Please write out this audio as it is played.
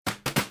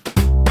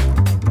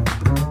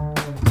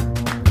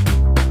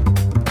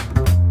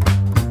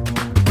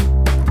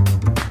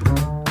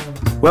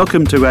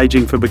Welcome to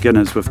Aging for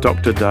Beginners with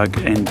Dr. Doug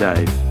and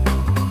Dave.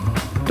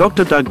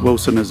 Dr. Doug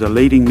Wilson is a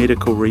leading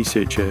medical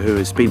researcher who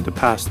has spent the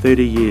past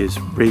 30 years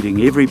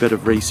reading every bit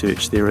of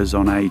research there is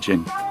on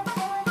aging.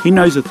 He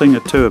knows a thing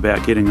or two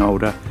about getting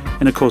older,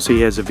 and of course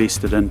he has a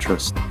vested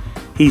interest.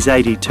 He's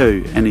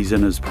 82 and he's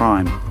in his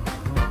prime.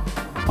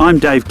 I'm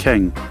Dave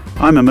King.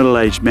 I'm a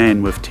middle-aged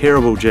man with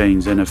terrible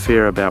genes and a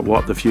fear about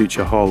what the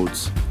future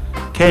holds.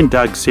 Can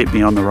Doug set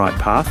me on the right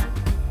path?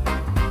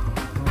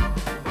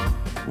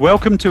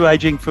 Welcome to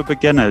Aging for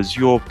Beginners,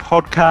 your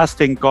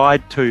podcast and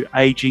guide to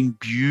aging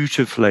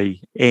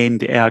beautifully.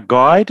 And our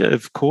guide,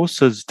 of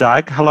course, is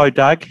Doug. Hello,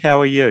 Doug.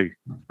 How are you?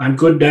 I'm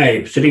good,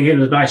 Dave. Sitting here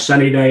on a nice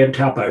sunny day in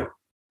Taupo.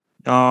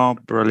 Oh,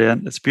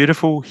 brilliant. It's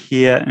beautiful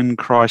here in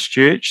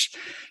Christchurch.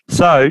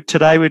 So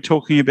today we're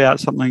talking about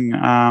something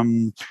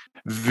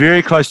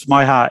very close to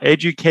my heart,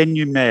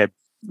 aducanumab.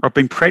 I've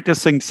been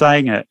practicing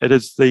saying it. It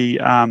is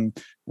the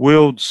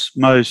world's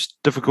most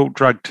difficult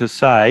drug to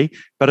say,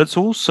 but it's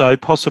also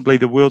possibly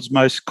the world's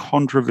most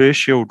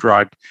controversial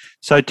drug.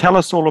 So tell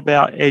us all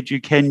about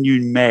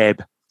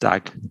aducanumab,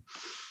 Doug.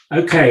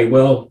 Okay,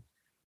 well,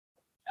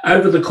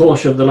 over the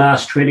course of the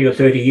last 20 or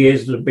 30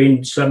 years, there have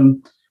been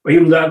some, or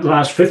even the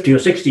last 50 or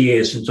 60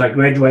 years since I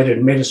graduated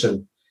in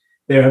medicine,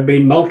 there have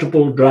been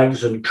multiple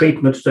drugs and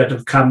treatments that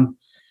have come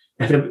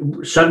that have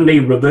suddenly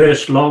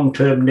reversed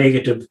long-term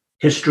negative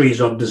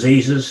histories of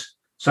diseases,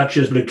 such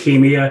as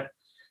leukemia.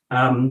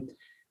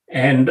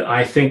 And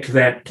I think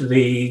that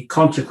the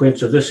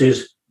consequence of this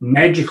is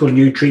magical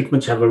new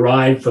treatments have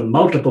arrived for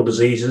multiple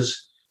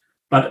diseases,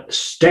 but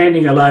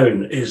standing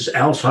alone is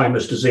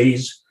Alzheimer's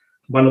disease,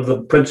 one of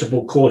the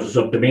principal causes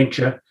of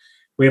dementia,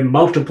 where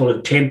multiple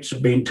attempts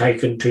have been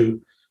taken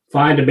to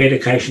find a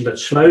medication that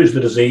slows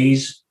the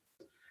disease,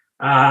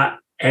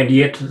 and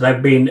yet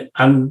they've been,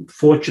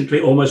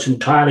 unfortunately, almost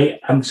entirely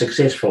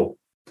unsuccessful.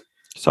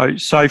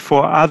 So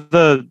for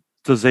other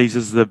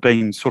diseases, there have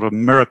been sort of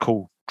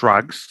miracle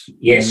drugs,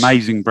 yes,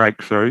 amazing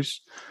breakthroughs.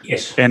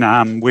 Yes.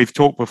 And we've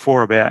talked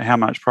before about how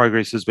much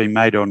progress has been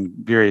made on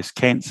various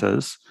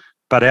cancers,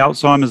 but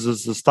Alzheimer's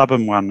is the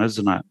stubborn one,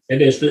 isn't it?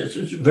 It is.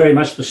 It's very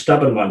much the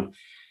stubborn one.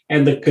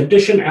 And the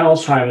condition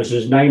Alzheimer's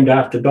is named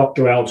after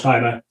Dr.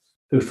 Alzheimer,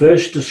 who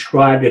first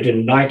described it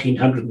in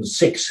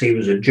 1906. He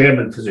was a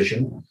German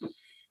physician,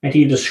 and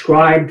he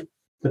described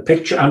the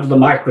picture under the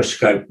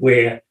microscope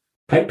where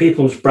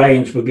people's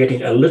brains were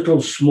getting a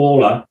little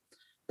smaller,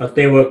 but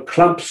there were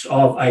clumps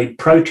of a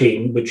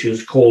protein, which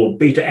is called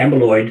beta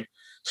amyloid,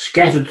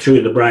 scattered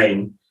through the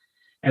brain.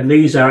 And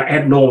these are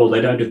abnormal. They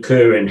don't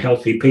occur in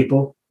healthy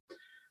people.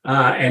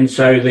 And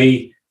so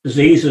the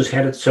disease has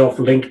had itself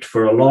linked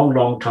for a long,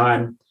 long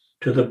time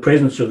to the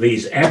presence of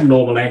these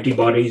abnormal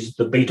antibodies,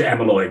 the beta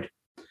amyloid.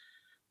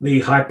 The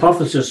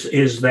hypothesis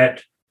is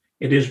that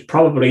it is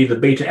probably the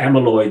beta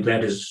amyloid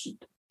that is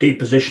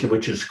deposition,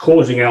 which is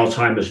causing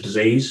Alzheimer's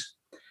disease.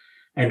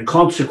 And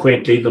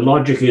consequently, the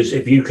logic is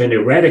if you can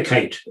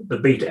eradicate the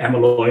beta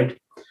amyloid,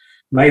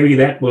 maybe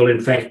that will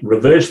in fact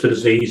reverse the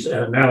disease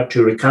now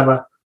to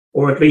recover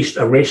or at least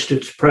arrest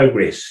its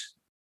progress.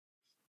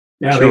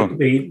 Now, sure.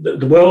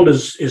 The world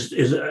is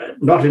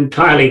not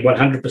entirely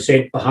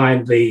 100%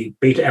 behind the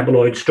beta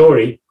amyloid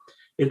story.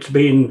 It's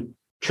been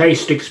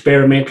chased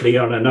experimentally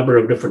on a number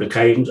of different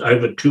occasions,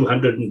 over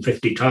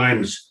 250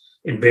 times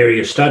in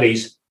various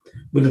studies,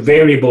 with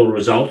variable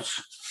results.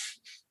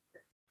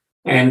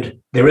 And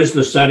there is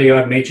the study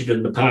I've mentioned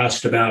in the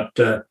past about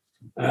the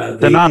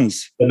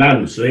nuns. The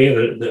nuns,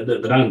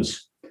 the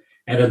nuns.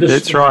 And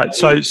that's right.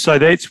 So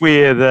that's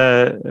where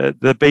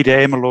the beta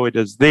amyloid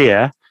is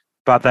there,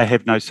 but they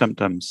have no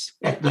symptoms.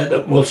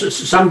 Well,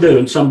 some do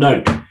and some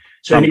don't.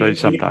 Some do,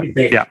 some don't.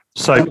 Yeah.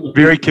 So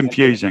very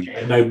confusing.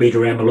 Had no beta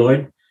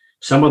amyloid.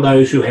 Some of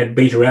those who had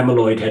beta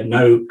amyloid had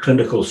no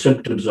clinical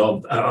symptoms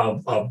of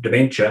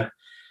dementia,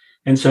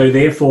 and so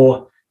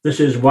therefore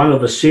this is one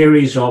of a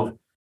series of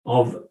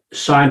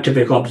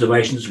scientific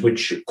observations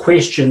which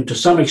question to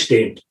some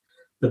extent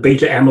the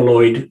beta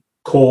amyloid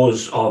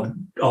cause of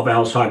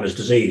Alzheimer's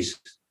disease.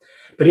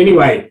 But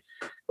anyway,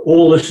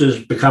 all this has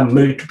become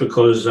moot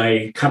because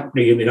a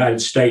company in the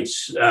United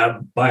States,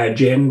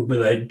 Biogen,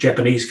 with a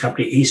Japanese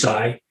company,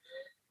 Eisai,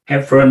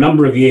 have for a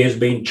number of years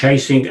been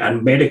chasing a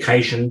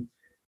medication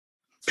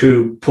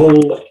to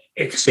pull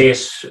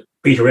excess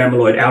beta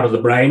amyloid out of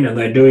the brain, and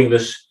they're doing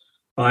this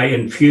by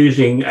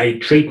infusing a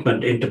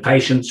treatment into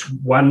patients,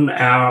 1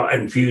 hour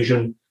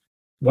infusion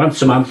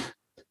once a month,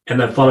 and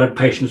they've followed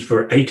patients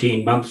for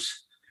 18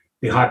 months.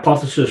 The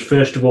hypothesis,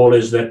 first of all,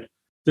 is that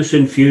this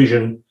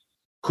infusion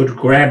could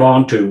grab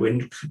onto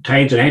and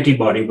contains an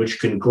antibody which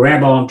can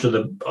grab onto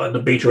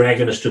the beta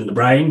agonist in the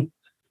brain,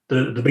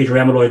 the beta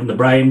amyloid in the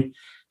brain,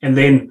 and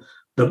then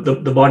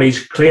the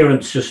body's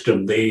clearance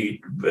system,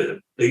 the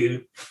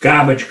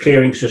garbage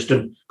clearing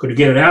system, could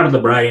get it out of the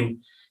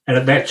brain, and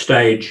at that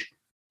stage,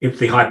 if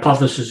the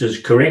hypothesis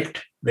is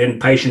correct, then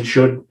patients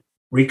should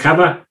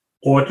recover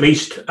or at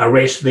least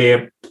arrest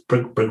their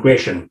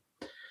progression.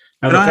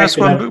 Now, can I ask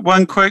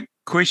one quick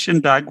question,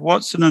 Doug?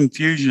 What's an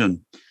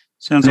infusion?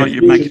 Sounds like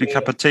you're making a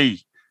cup of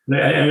tea.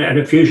 An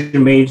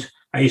infusion means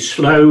a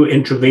slow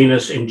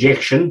intravenous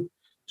injection.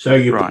 So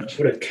you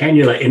put a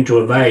cannula into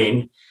a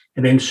vein,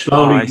 and then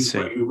slowly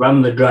you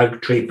run the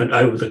drug treatment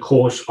over the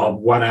course of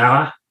 1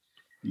 hour.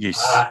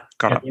 Yes,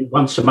 got it.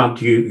 Once a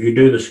month you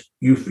do this.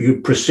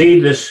 You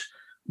proceed this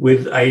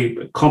with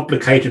a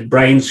complicated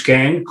brain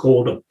scan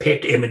called a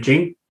PET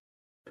imaging,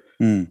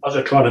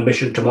 positron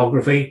emission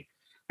tomography,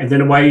 and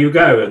then away you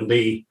go. And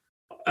the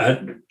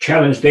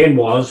challenge then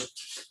was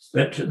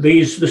that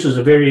this is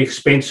a very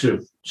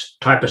expensive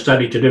type of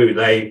study to do.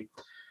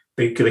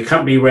 The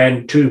company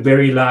ran two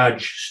very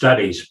large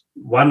studies,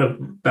 one of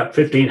about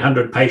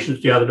 1,500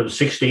 patients, the other of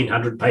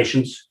 1,600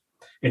 patients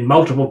in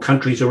multiple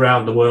countries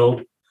around the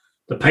world,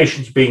 the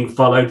patients being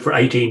followed for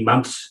 18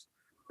 months.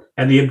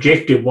 And the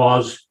objective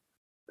was,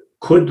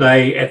 could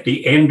they, at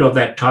the end of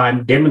that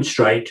time,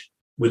 demonstrate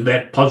with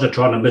that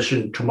positron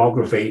emission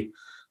tomography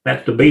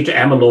that the beta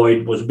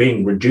amyloid was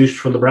being reduced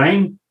from the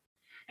brain?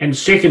 And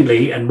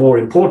secondly, and more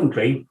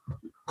importantly,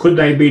 could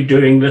they be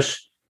doing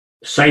this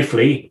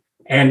safely,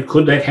 and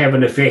could that have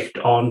an effect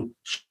on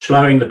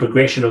slowing the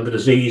progression of the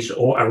disease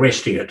or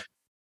arresting it?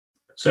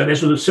 So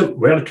those were the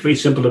relatively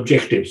simple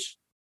objectives.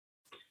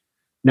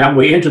 Now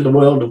we enter the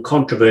world of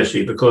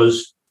controversy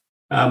because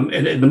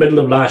in the middle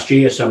of last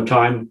year,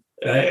 sometime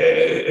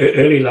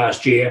early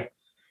last year,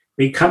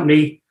 the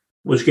company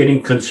was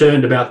getting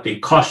concerned about the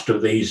cost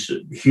of these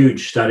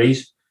huge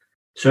studies.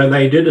 So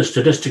they did a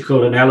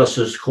statistical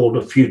analysis called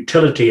a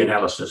futility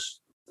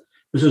analysis.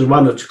 This is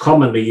one that's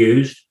commonly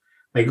used.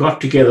 They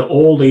got together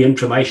all the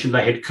information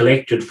they had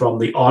collected from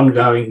the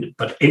ongoing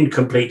but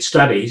incomplete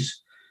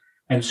studies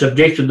and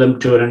subjected them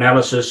to an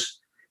analysis.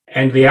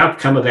 And the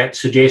outcome of that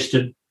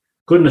suggested,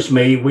 goodness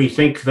me, we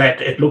think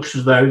that it looks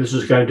as though this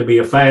is going to be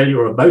a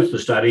failure of both the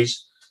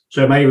studies.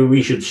 So maybe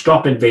we should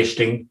stop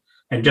investing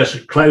and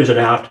just close it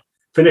out,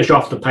 finish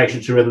off the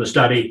patients who are in the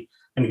study,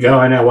 and go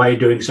on our way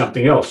doing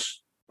something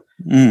else.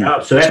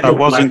 So it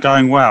wasn't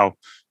going well.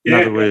 In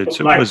other words,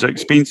 it was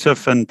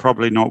expensive and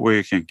probably not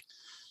working.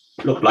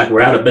 Looked like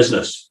we're out of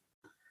business.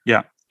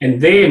 Yeah. And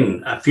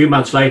then a few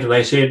months later,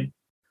 they said,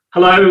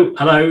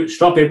 hello,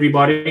 stop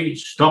everybody,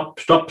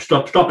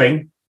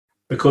 stopping,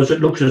 because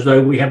it looks as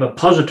though we have a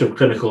positive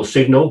clinical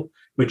signal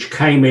which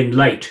came in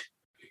late.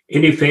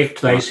 In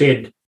effect, they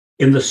said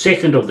in the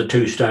second of the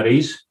two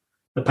studies,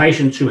 the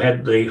patients who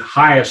had the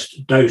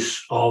highest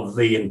dose of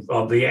the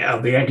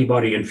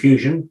antibody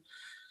infusion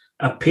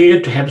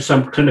appeared to have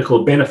some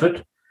clinical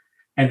benefit,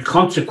 and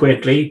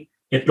consequently,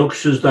 it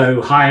looks as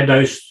though higher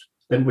dose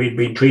than we'd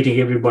been treating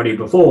everybody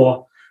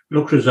before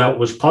looked as though it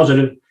was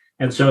positive.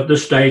 And so at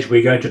this stage,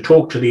 we're going to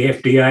talk to the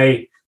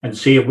FDA and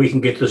see if we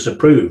can get this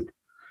approved.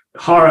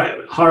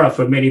 Horror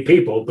for many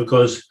people,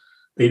 because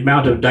the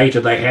amount of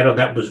data they had on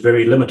that was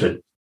very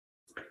limited.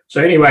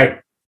 So anyway,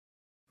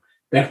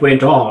 that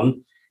went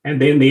on.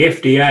 And then the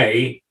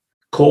FDA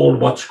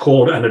called what's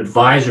called an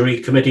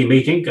advisory committee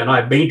meeting. And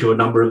I've been to a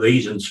number of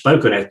these and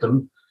spoken at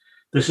them.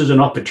 This is an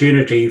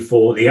opportunity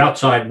for the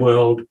outside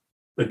world,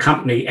 the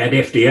company and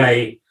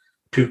FDA,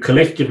 to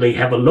collectively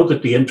have a look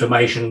at the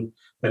information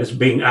that is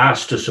being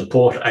asked to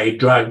support a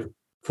drug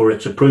for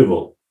its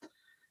approval.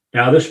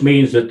 Now, this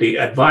means that the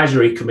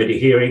advisory committee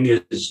hearing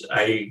is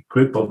a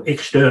group of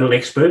external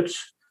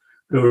experts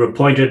who are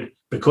appointed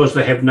because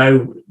they have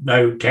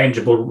no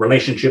tangible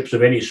relationships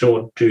of any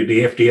sort to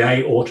the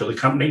FDA or to the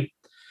company.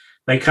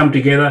 They come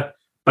together,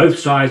 both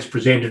sides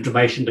present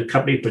information, the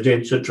company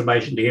presents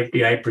information, the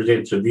FDA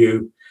presents a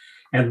view,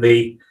 and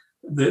the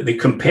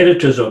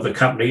competitors of the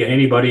company and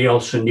anybody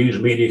else in news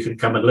media can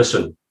come and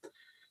listen.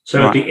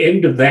 So At the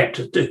end of that,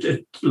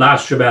 it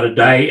lasts for about a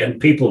day, and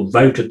people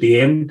vote at the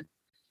end.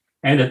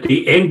 And at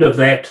the end of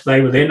that,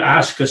 they will then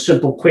ask a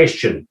simple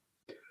question.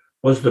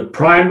 Was the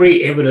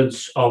primary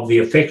evidence of the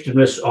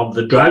effectiveness of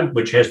the drug,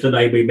 which has the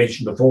name we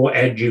mentioned before,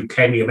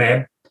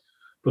 aducanumab,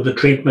 for the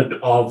treatment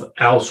of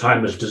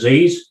Alzheimer's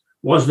disease,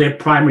 was there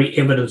primary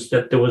evidence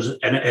that there was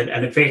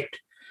an effect?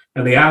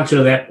 And the answer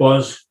to that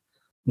was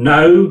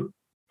no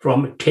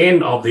from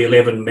 10 of the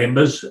 11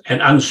 members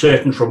and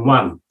uncertain from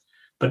 1.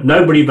 But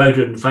nobody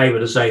voted in favour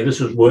to say this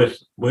was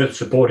worth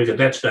supporting at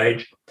that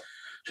stage.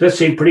 So that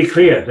seemed pretty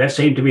clear. That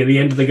seemed to be the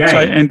end of the game. So,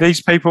 and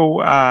these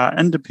people are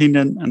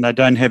independent and they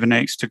don't have an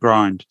axe to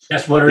grind.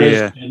 That's what it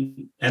is.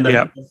 And they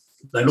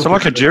so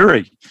like a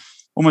jury,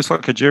 almost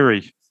like a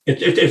jury.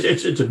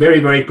 It's a very,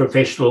 very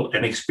professional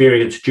and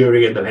experienced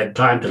jury, and they've had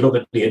time to look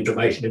at the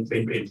information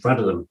in front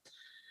of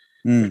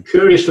them.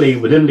 Curiously,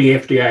 within the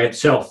FDA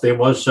itself, there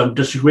was some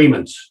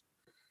disagreements.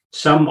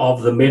 Some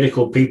of the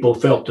medical people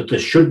felt that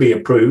this should be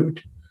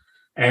approved,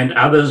 and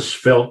others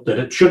felt that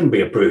it shouldn't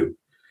be approved.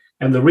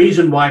 And the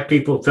reason why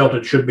people felt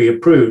it should be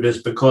approved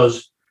is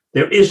because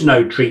there is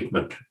no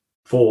treatment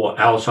for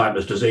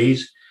Alzheimer's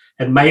disease.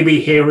 And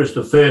maybe here is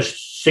the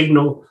first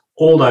signal,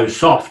 although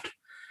soft,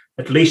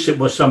 at least it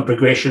was some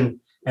progression,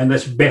 and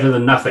that's better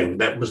than nothing.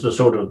 That was the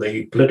sort of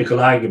the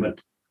political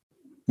argument.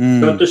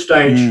 So at this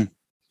stage,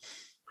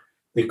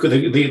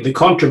 the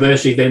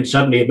controversy then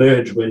suddenly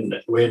emerged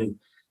when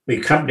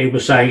the company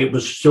was saying it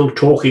was still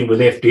talking with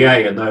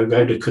FDA and they were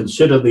going to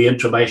consider the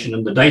information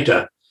and the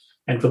data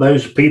And for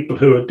those people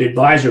who were at the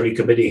advisory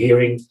committee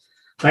hearing,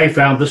 they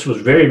found this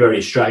was very,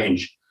 very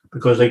strange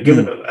because they'd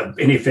given,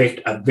 in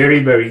effect, a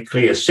very, very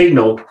clear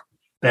signal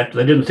that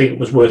they didn't think it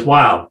was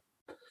worthwhile.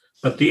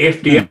 But the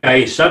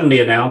FDA suddenly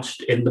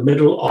announced in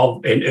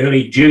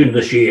early June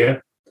this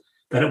year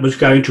that it was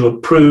going to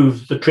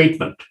approve the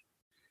treatment.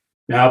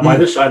 Now, by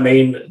this I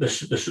mean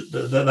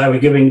they were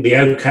giving the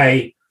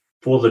okay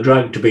for the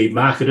drug to be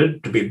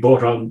marketed, to be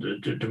bought on,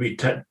 to be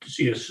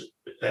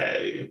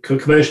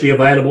commercially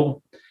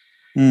available.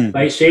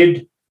 They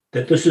said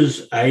that this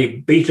is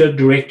a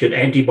beta-directed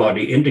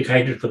antibody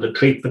indicated for the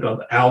treatment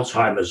of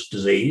Alzheimer's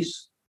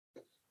disease.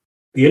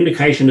 The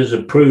indication is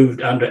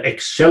approved under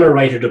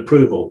accelerated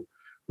approval,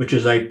 which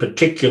is a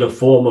particular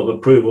form of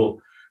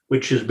approval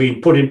which has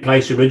been put in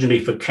place originally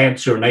for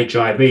cancer and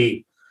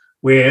HIV,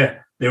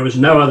 where there is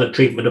no other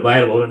treatment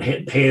available. And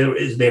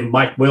there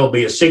might well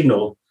be a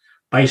signal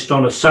based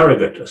on a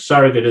surrogate. A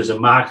surrogate is a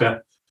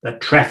marker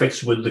that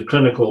traffics with the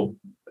clinical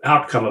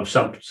outcome of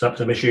some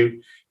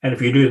issue. And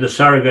if you do the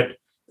surrogate,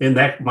 then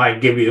that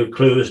might give you a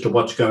clue as to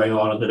what's going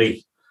on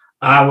underneath.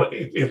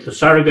 If the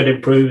surrogate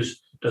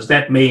improves, does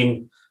that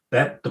mean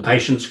that the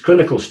patient's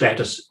clinical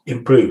status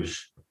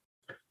improves?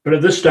 But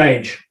at this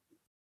stage,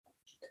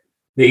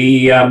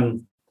 the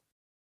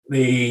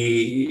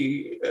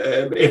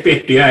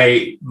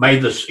FDA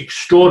made this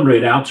extraordinary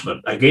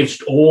announcement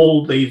against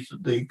all the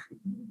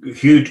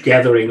huge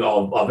gathering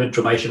of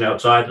information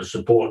outside to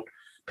support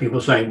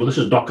people saying, well, this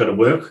is not going to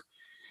work.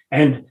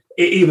 And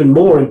even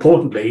more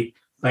importantly,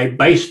 they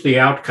based the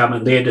outcome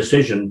and their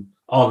decision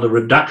on the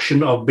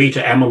reduction of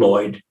beta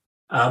amyloid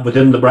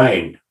within the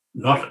brain,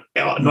 not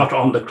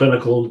on the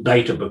clinical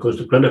data, because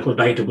the clinical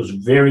data was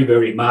very,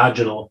 very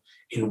marginal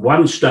in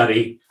one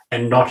study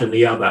and not in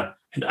the other,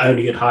 and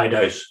only at high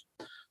dose.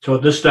 So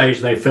at this stage,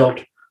 they felt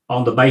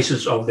on the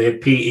basis of their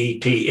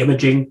PET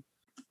imaging,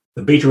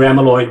 the beta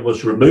amyloid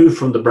was removed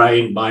from the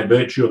brain by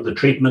virtue of the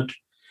treatment.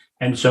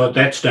 And so at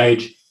that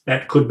stage,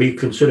 that could be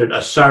considered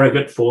a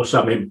surrogate for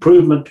some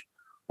improvement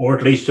or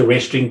at least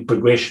arresting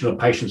progression of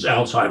patients'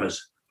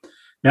 Alzheimer's.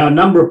 Now, a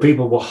number of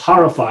people were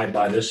horrified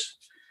by this.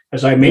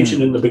 As I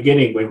mentioned in the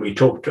beginning when we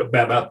talked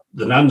about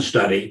the NUN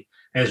study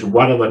as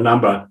one of a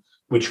number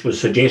which was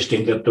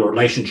suggesting that the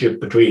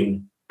relationship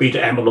between beta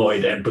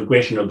amyloid and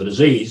progression of the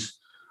disease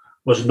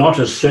was not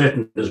as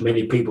certain as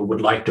many people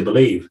would like to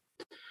believe.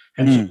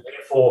 And so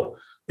therefore,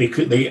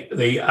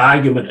 the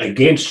argument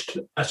against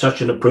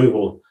such an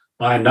approval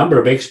by a number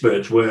of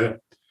experts were,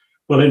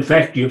 well, in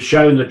fact, you've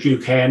shown that you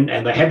can,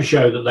 and they have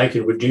shown that they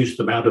can reduce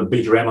the amount of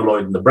beta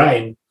amyloid in the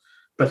brain,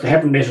 but they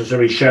haven't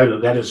necessarily shown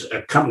that that is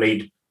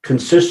accompanied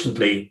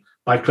consistently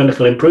by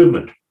clinical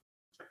improvement.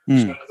 So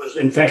there was,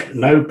 in fact,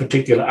 no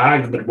particular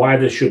argument why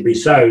this should be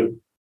so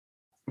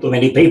for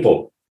many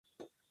people.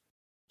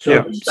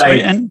 So,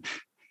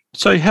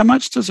 so how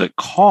much does it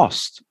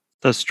cost,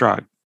 this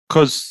drug?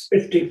 Because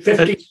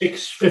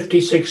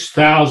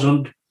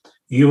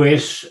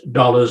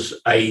 $56,000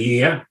 a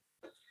year.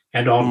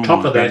 And on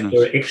top of that,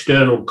 there are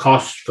external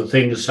costs for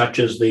things such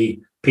as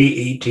the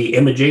PET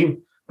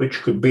imaging,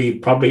 which could be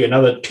probably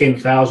another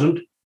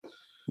 $10,000.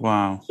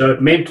 Wow. So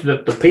it meant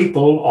that the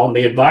people on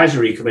the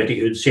advisory committee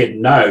who'd said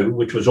no,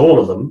 which was all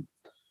of them,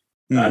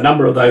 a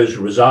number of those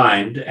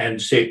resigned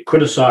and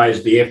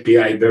criticized the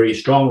FDA very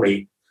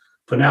strongly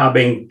for now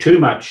being too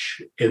much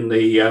in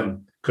the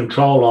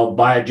control of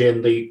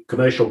Biogen, the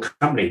commercial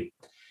company.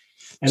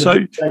 And so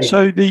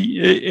at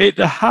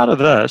the heart of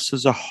this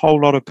is a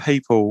whole lot of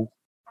people,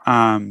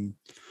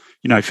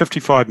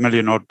 55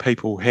 million odd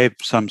people have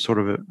some sort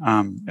of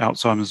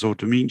Alzheimer's or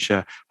dementia,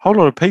 a whole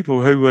lot of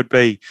people who would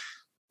be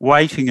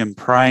waiting and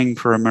praying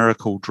for a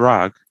miracle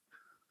drug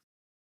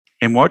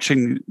and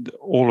watching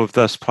all of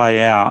this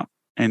play out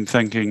and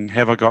thinking,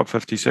 have I got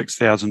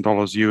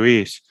 $56,000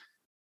 US?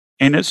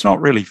 And it's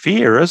not really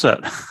fair, is it?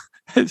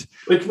 It's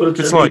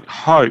like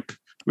hope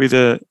with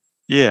I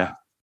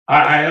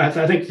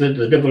think that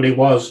the difficulty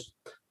was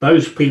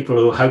those people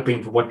who were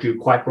hoping for what you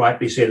quite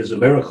rightly said is a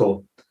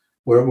miracle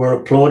were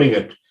applauding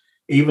it,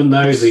 even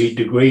though the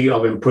degree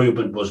of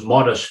improvement was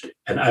modest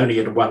and only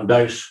at one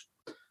dose.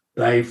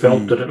 They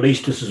felt that at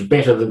least this is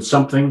better than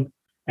something,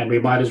 and we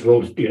might as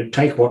well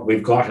take what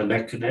we've got, and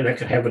that could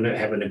have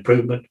an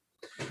improvement.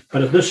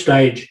 But at this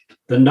stage,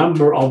 the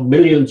number of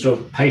millions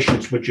of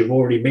patients, which you've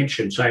already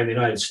mentioned, say in the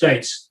United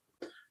States,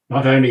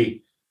 not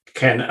only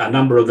can a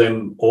number of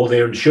them or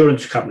their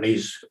insurance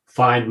companies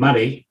find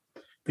money,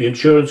 the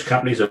insurance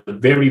companies are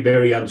very,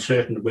 very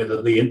uncertain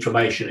whether the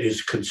information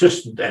is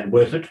consistent and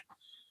worth it.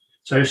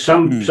 So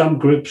some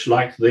groups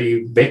like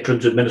the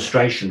Veterans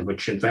Administration,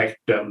 which in fact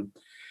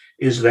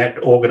is that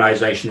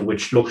organization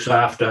which looks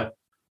after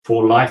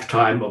for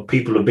lifetime of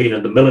people who've been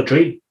in the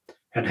military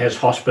and has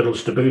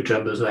hospitals to boot,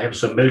 and they have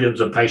some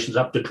millions of patients,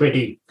 up to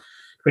 20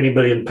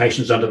 million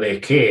patients under their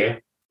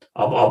care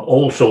of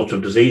all sorts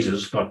of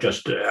diseases, not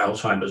just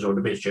Alzheimer's or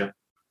dementia.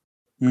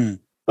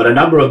 But a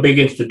number of big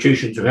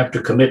institutions who have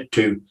to commit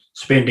to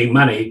spending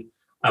money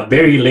are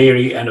very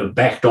leery and have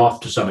backed off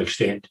to some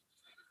extent.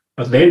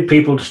 But then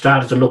people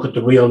started to look at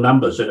the real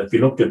numbers. And if you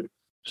looked at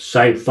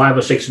say 5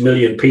 or 6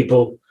 million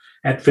people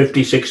at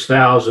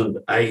 56,000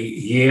 a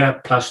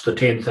year, plus the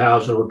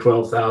 10,000 or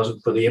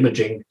 12,000 for the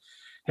imaging.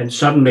 And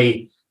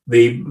suddenly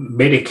the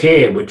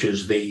Medicare, which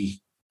is the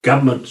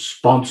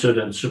government-sponsored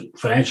and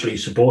financially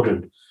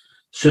supported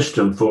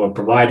system for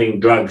providing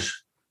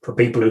drugs for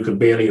people who can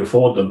barely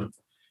afford them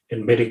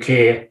in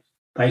Medicare,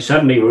 they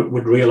suddenly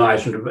would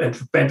realize, and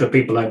for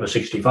people over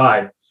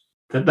 65,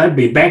 that they'd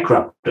be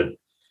bankrupted.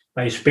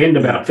 They spend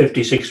about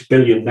 56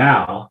 billion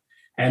now,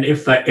 and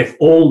if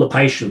all the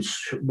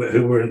patients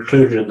who were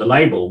included in the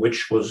label,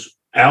 which was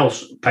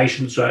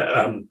patients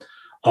of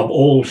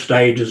all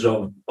stages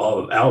of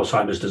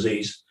Alzheimer's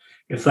disease,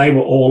 if they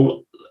were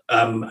all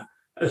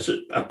as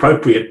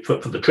appropriate for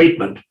the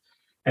treatment,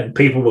 and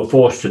people were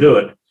forced to do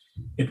it,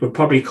 it would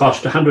probably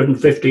cost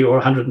 150 or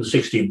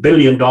 160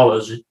 billion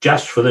dollars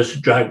just for this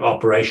drug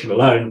operation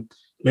alone,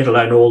 let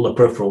alone all the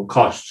peripheral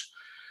costs.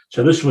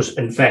 So this was,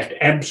 in fact,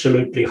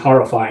 absolutely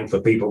horrifying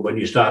for people when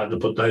you started to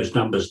put those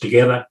numbers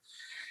together.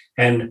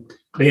 And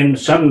then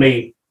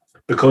suddenly,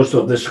 because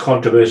of this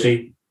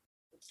controversy,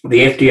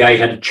 the FDA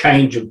had a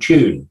change of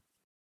tune.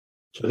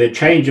 So their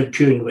change of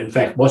tune, in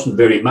fact, wasn't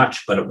very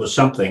much, but it was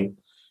something.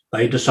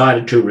 They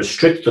decided to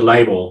restrict the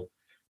label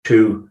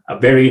to a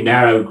very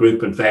narrow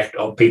group, in fact,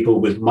 of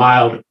people with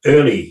mild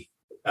early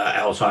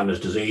Alzheimer's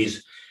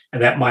disease,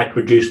 and that might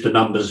reduce the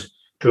numbers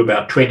to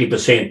about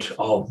 20%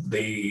 of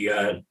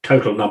the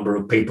total number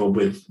of people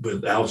with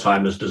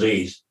Alzheimer's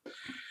disease.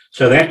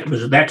 So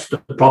that's the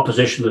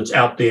proposition that's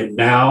out there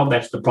now.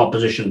 That's the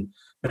proposition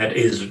that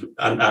is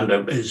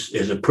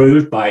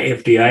approved by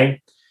FDA.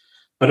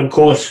 But of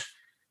course,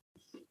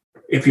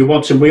 if you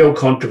want some real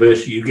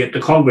controversy, you get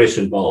the Congress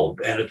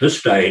involved. And at this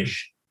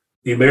stage,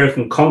 the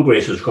American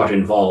Congress has got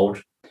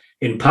involved,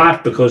 in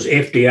part because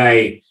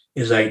FDA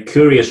is a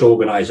curious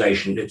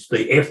organization. It's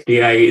the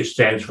FDA, it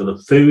stands for the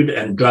Food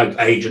and Drug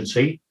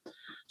Agency.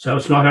 So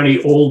it's not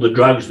only all the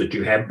drugs that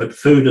you have, but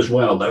food as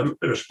well. They're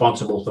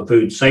responsible for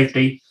food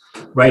safety,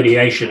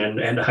 radiation,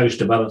 and a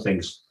host of other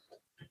things.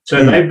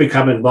 So they've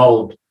become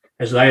involved,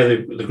 as they are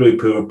the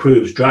group who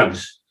approves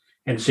drugs,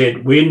 and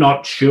said, we're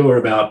not sure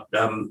about,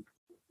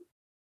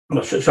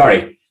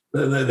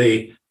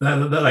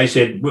 they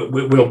said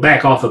we'll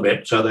back off a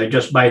bit, so they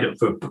just made it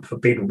for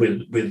people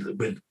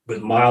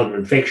with milder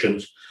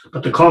infections.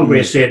 But the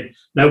Congress said,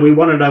 no, we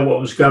want to know what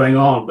was going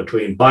on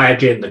between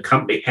Biogen, the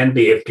company, and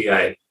the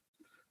FDA.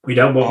 We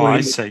don't want.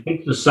 I see.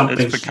 Think there's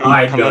something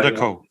political. Going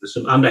on. There's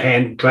some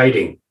underhand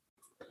trading.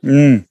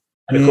 And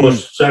of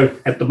course, so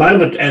at the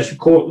moment, as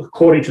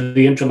according to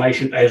the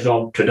information as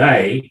of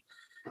today,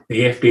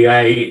 the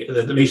FDA,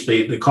 at least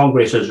the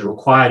Congress, has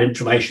required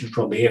information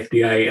from the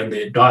FDA and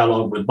their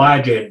dialogue with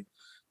Biogen.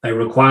 They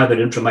require that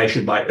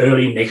information by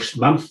early next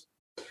month,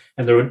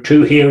 and there are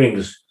 2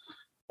 hearings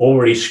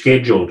already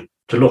scheduled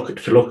to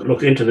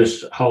look into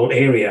this whole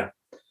area.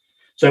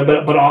 So,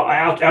 but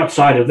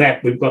outside of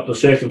that, we've got the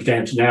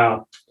circumstance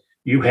now.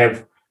 You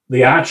have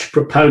the arch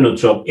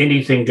proponents of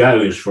anything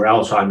goes for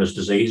Alzheimer's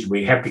disease.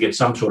 We have to get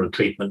some sort of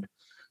treatment.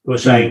 Who are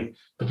saying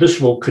that this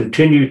will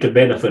continue to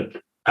benefit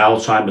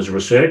Alzheimer's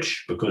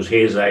research, because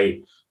here's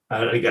an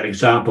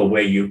example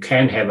where you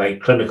can have a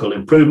clinical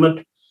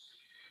improvement.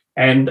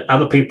 And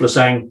other people are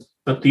saying,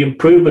 but the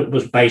improvement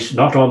was based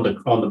not on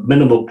the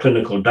minimal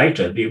clinical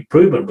data. The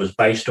improvement was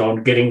based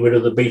on getting rid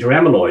of the beta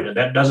amyloid, and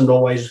that doesn't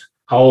always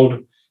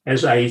hold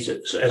as a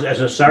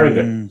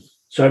surrogate.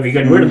 So if you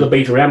get rid of the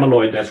beta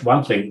amyloid, that's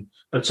one thing.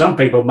 But some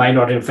people may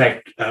not, in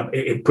fact,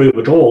 improve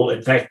at all.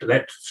 In fact,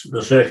 that's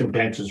the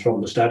circumstances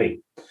from the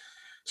study.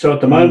 So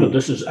at the moment,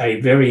 this is a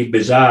very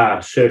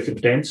bizarre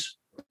circumstance.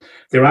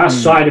 There are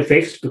side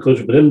effects,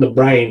 because within the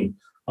brain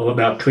of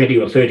about 20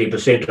 or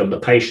 30% of the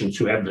patients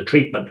who have the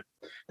treatment,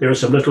 there are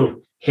some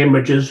little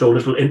hemorrhages or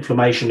little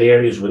inflammation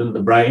areas within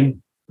the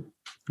brain.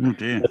 Oh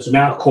dear. It's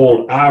now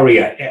called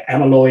ARIA,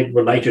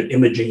 amyloid-related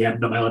imaging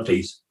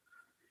abnormalities.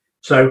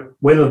 So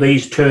whether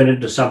these turn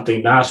into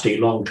something nasty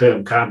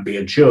long-term can't be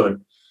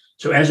ensured.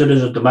 So as it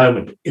is at the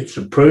moment, it's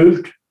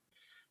approved.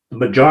 The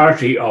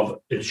majority of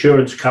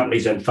insurance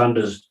companies and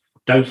funders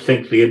don't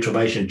think the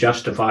information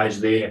justifies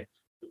their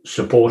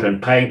support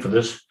and paying for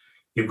this.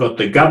 You've got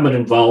the government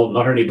involved,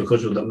 not only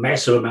because of the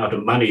massive amount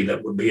of money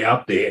that would be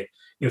out there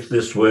if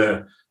this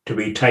were to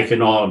be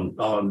taken on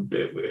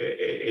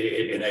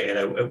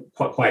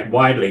quite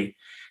widely.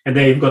 And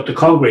then you've got the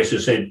Congress who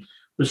said,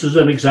 this is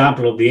an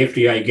example of the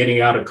FDA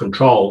getting out of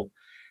control.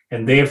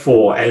 And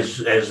therefore, as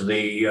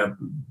the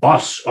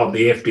boss of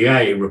the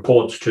FDA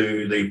reports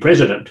to the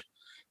president,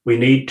 we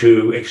need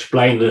to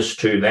explain this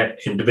to that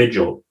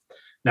individual.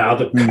 Now,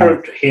 the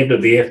current head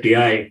of the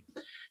FDA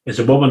is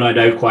a woman I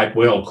know quite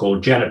well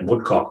called Janet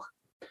Woodcock.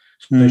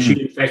 So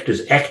she, in fact,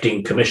 is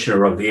acting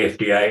commissioner of the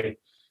FDA.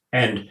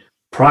 And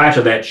prior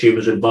to that, she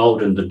was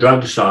involved in the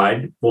drug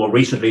side. More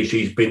recently,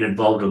 she's been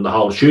involved in the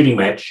whole shooting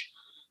match.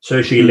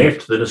 So she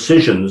left the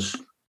decisions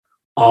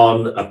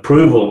on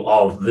approval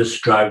of this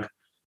drug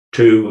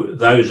to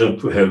those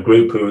of her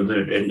group who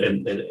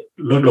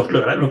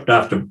looked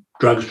after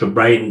drugs for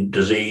brain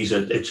disease,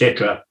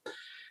 etc.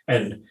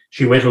 and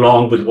she went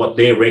along with what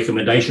their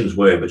recommendations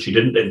were, but she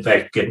didn't, in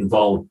fact, get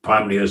involved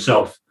primarily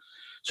herself.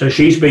 So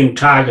she's being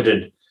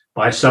targeted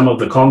by some of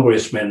the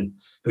congressmen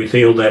who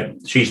feel that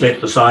she's let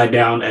the side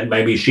down and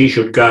maybe she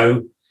should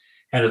go.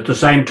 And at the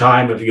same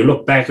time, if you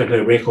look back at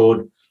her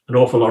record, an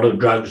awful lot of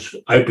drugs,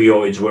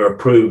 opioids, were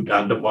approved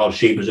while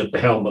she was at the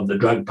helm of the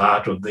drug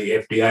part of the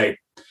FDA.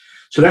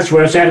 So that's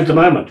where it's at the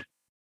moment.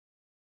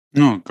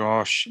 Oh,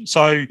 gosh.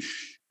 So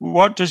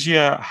what does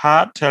your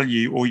heart tell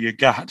you, or your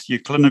gut, your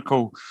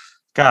clinical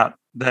gut,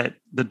 that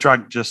the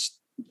drug just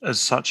is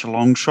such a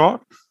long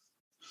shot?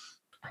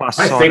 Plus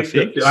side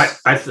effects?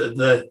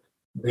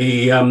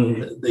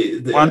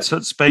 Once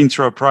it's been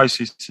through a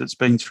process, it's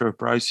been through a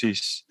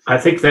process. I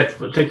think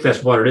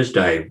that's what it is,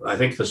 Dave. I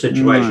think the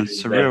situation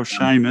it's a real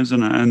shame,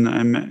 isn't it?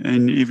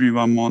 And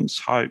everyone wants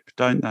hope,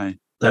 don't they?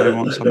 They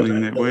want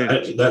something that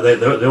works.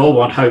 They all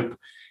want hope.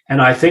 And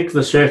I think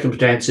the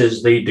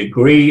circumstances, the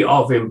degree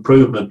of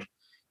improvement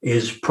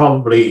is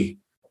probably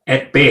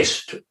at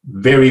best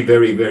very,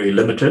 very, very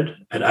limited,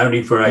 and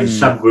only for a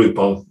subgroup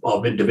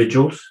of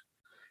individuals.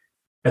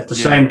 At the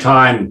same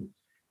time,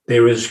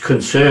 there is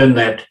concern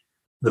that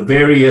the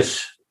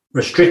various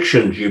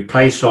restrictions you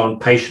place on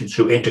patients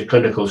who enter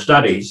clinical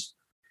studies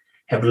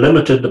have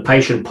limited the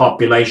patient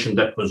population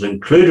that was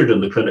included in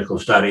the clinical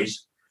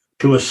studies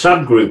to a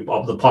subgroup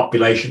of the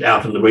population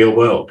out in the real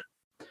world.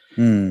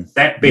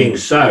 That being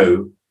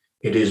so,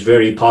 it is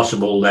very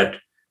possible that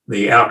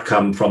the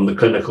outcome from the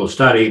clinical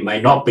study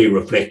may not be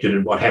reflected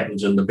in what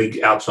happens in the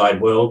big outside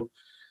world.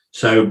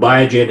 So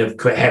Biogen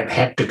have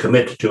had to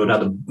commit to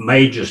another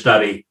major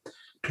study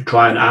to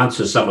try and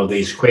answer some of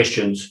these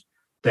questions.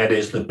 That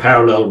is the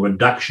parallel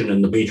reduction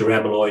in the beta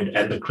amyloid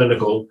and the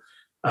clinical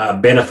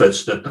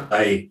benefits that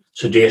they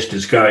suggest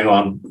is going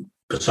on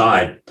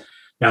beside.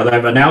 Now,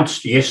 they've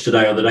announced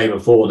yesterday or the day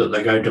before that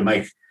they're going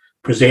to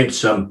present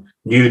some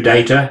new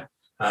data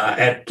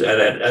at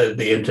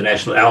the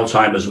International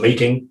Alzheimer's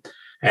meeting,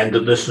 and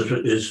that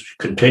this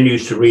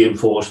continues to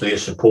reinforce their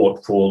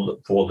support for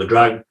the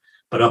drug.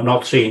 But I've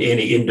not seen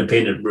any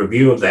independent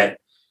review of that.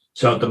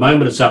 So at the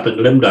moment, it's up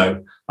in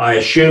limbo. I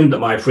assume that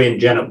my friend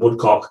Janet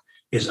Woodcock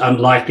is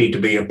unlikely to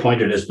be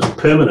appointed as the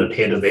permanent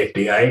head of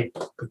FDA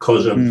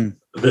because of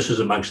this is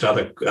amongst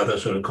other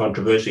sort of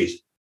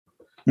controversies.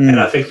 And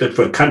I think that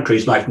for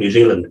countries like New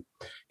Zealand,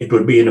 it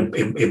would be an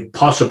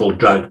impossible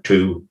drug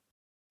to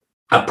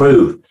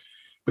approve,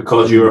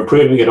 because you're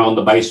approving it on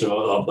the basis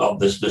of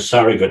this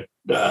surrogate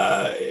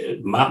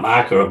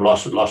marker of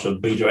loss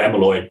of beta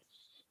amyloid,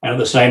 and at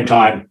the same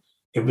time,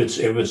 if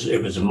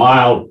it's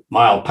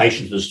mild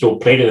patients, there's still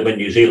plenty of them in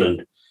New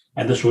Zealand,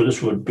 and this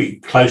would be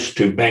close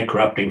to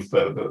bankrupting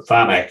for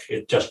Pharmac.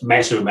 It's just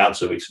massive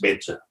amounts of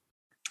expense.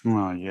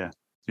 Oh yeah,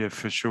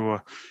 for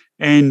sure.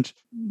 And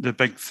the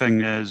big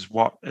thing is,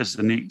 what is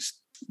the next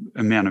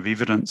amount of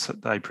evidence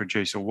that they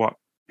produce, or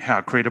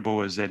how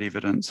credible is that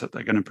evidence that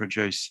they're going to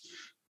produce?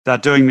 They're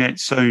doing that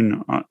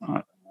soon.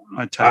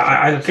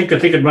 I think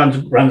it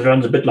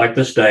runs a bit like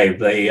this, Dave.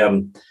 They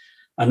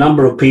a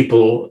number of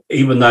people,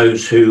 even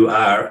those who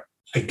are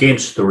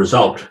against the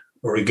result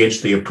or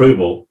against the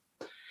approval,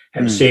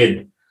 have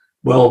said,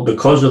 well,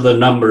 because of the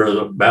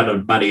amount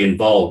of money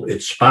involved,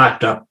 it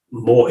sparked up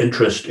more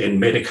interest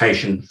in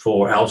medication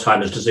for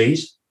Alzheimer's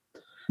disease.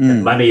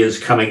 And money is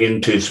coming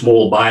into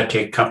small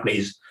biotech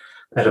companies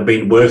that have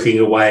been working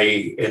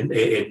away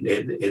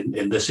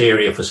in this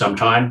area for some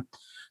time.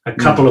 A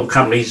couple of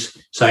companies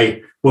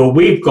say, well,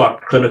 we've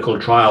got clinical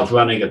trials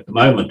running at the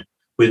moment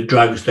with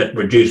drugs that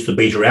reduce the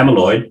beta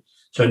amyloid.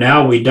 So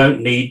now we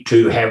don't need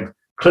to have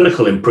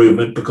clinical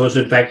improvement, because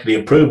in fact, the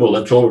approval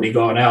that's already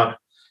gone out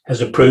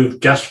has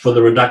approved just for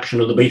the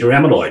reduction of the beta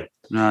amyloid.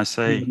 I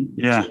see.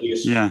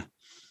 Yeah.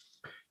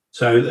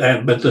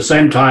 So, but at the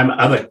same time,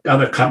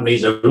 other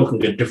companies are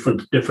looking at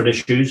different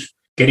issues,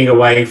 getting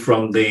away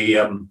from the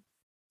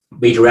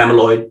beta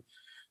amyloid.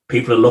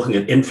 People are looking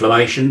at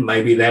inflammation.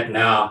 Maybe that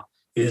now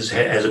has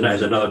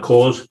another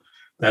cause.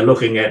 They're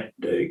looking at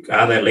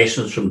are there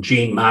lessons from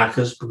gene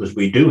markers, because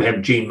we do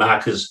have gene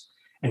markers,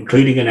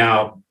 including in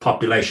our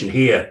population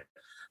here,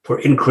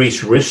 for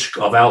increased risk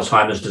of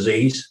Alzheimer's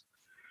disease.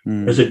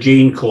 There's a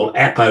gene called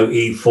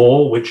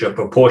ApoE4, which a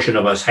proportion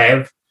of us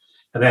have,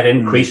 and that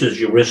increases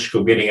your risk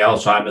of getting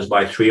Alzheimer's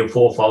by 3 or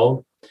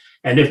 4-fold.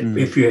 And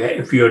if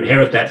you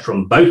inherit that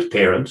from both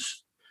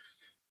parents,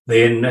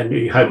 then and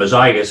you're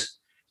homozygous,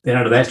 then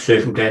under that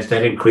circumstance,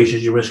 that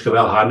increases your risk of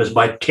Alzheimer's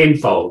by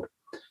 10-fold,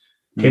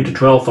 10 to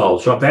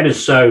 12-fold. So if that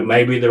is so,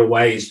 maybe there are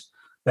ways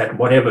that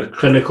whatever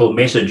clinical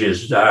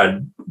messages are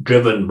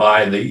driven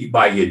by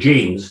your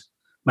genes,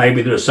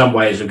 maybe there are some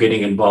ways of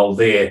getting involved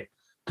there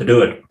to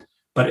do it.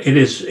 But it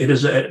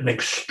is an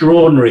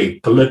extraordinary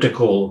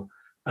political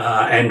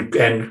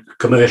and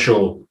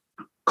commercial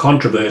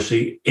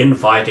controversy,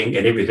 infighting,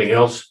 and everything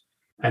else.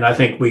 And I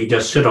think we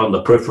just sit on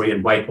the periphery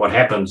and wait what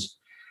happens.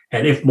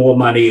 And if more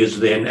money is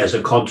then, as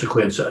a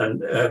consequence,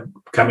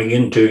 coming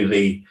into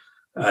the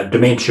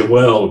dementia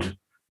world,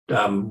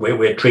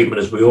 where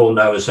treatment, as we all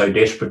know, is so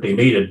desperately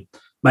needed,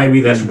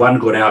 maybe that's one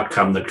good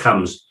outcome that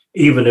comes,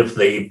 even if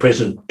the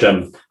present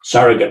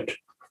surrogate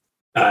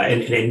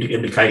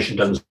indication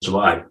doesn't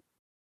survive.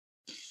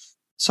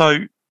 So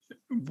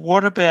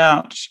what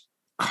about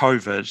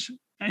COVID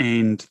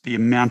and the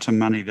amount of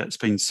money that's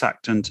been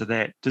sucked into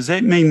that? Does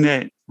that mean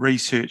that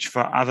research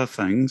for other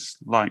things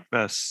like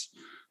this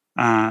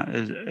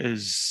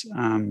is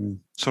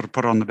sort of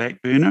put on the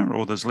back burner,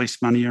 or there's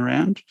less money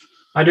around?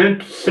 I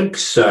don't think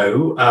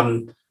so.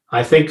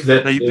 I think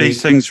that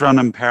these things run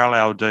in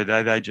parallel, do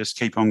they? They just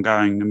keep on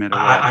going no matter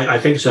what. I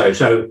think so.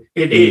 So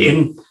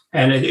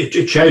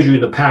it shows you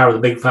the power of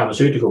the big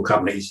pharmaceutical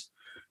companies,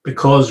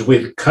 because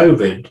with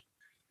COVID,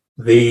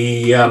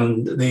 the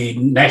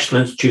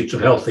National Institutes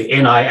of Health, the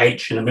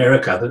NIH in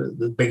America,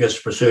 the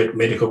biggest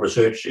medical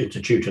research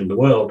institute in the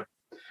world,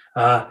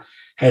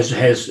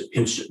 has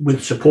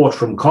with support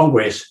from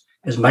Congress,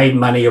 has made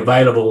money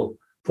available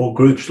for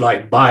groups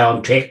like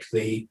BioNTech,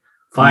 the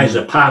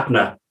Pfizer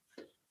partner,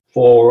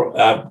 for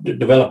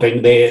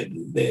developing their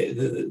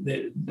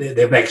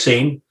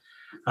vaccine,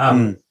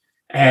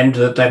 and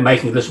that they're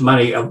making this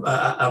money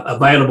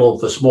available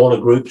for smaller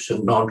groups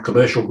and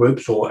non-commercial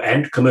groups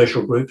and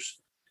commercial groups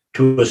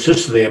to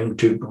assist them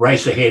to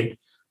race ahead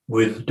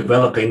with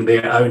developing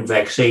their own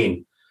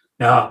vaccine.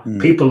 Now,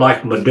 people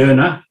like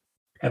Moderna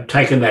have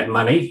taken that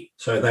money,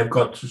 so they've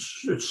got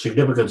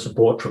significant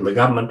support from the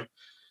government.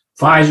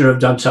 Pfizer have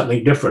done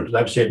something different.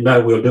 They've said, no,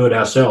 we'll do it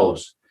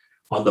ourselves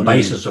on the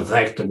basis of the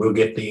fact that we'll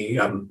get the,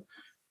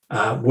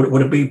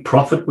 would it be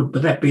profit? Would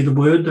that be the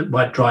word that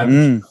might drive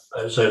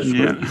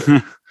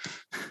yeah.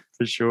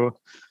 For sure.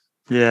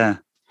 Yeah.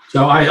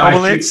 So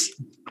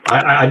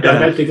I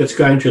don't think it's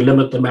going to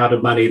limit the amount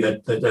of money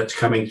that's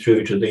coming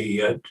through to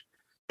the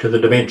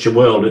dementia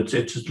world.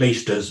 It's at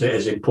least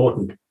as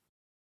important.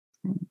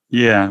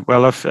 Yeah,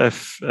 well,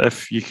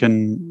 if you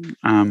can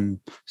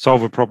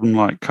solve a problem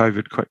like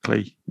COVID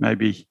quickly,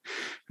 maybe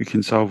we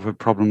can solve a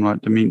problem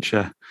like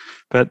dementia.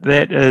 But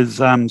that is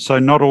so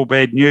not all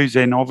bad news,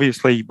 and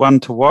obviously one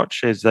to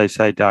watch, as they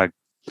say, Doug.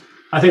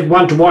 I think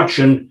one to watch,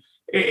 and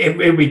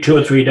every 2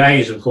 or 3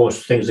 days, of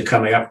course, things are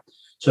coming up.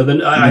 So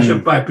then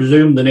I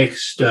presume the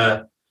next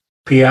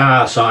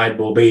PR side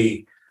will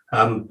be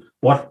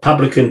what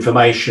public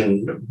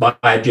information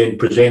Biogen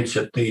presents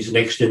at these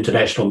next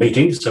international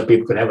meetings, so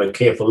people can have a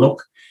careful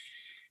look.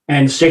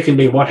 And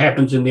secondly, what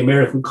happens in the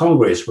American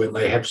Congress when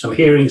they have some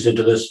hearings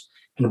into this,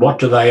 and what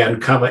do they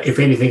uncover, if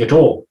anything at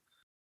all?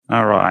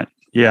 All right.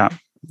 Yeah.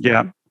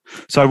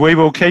 So we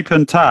will keep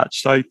in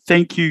touch. So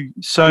thank you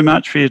so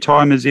much for your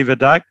time as ever,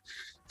 Doug.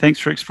 Thanks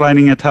for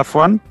explaining a tough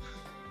one.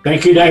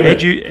 Thank you,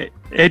 David.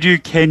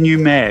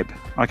 Aducanumab.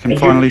 I can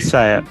finally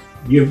say it.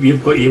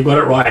 You've got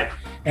it right.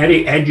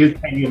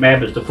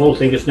 Aducanumab is the full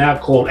thing. It's now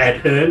called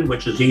Adhern,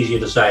 which is easier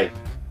to say.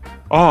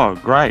 Oh,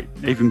 great.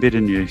 Even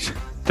better news.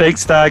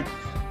 Thanks, Doug.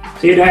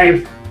 See you,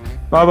 Dave.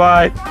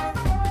 Bye-bye.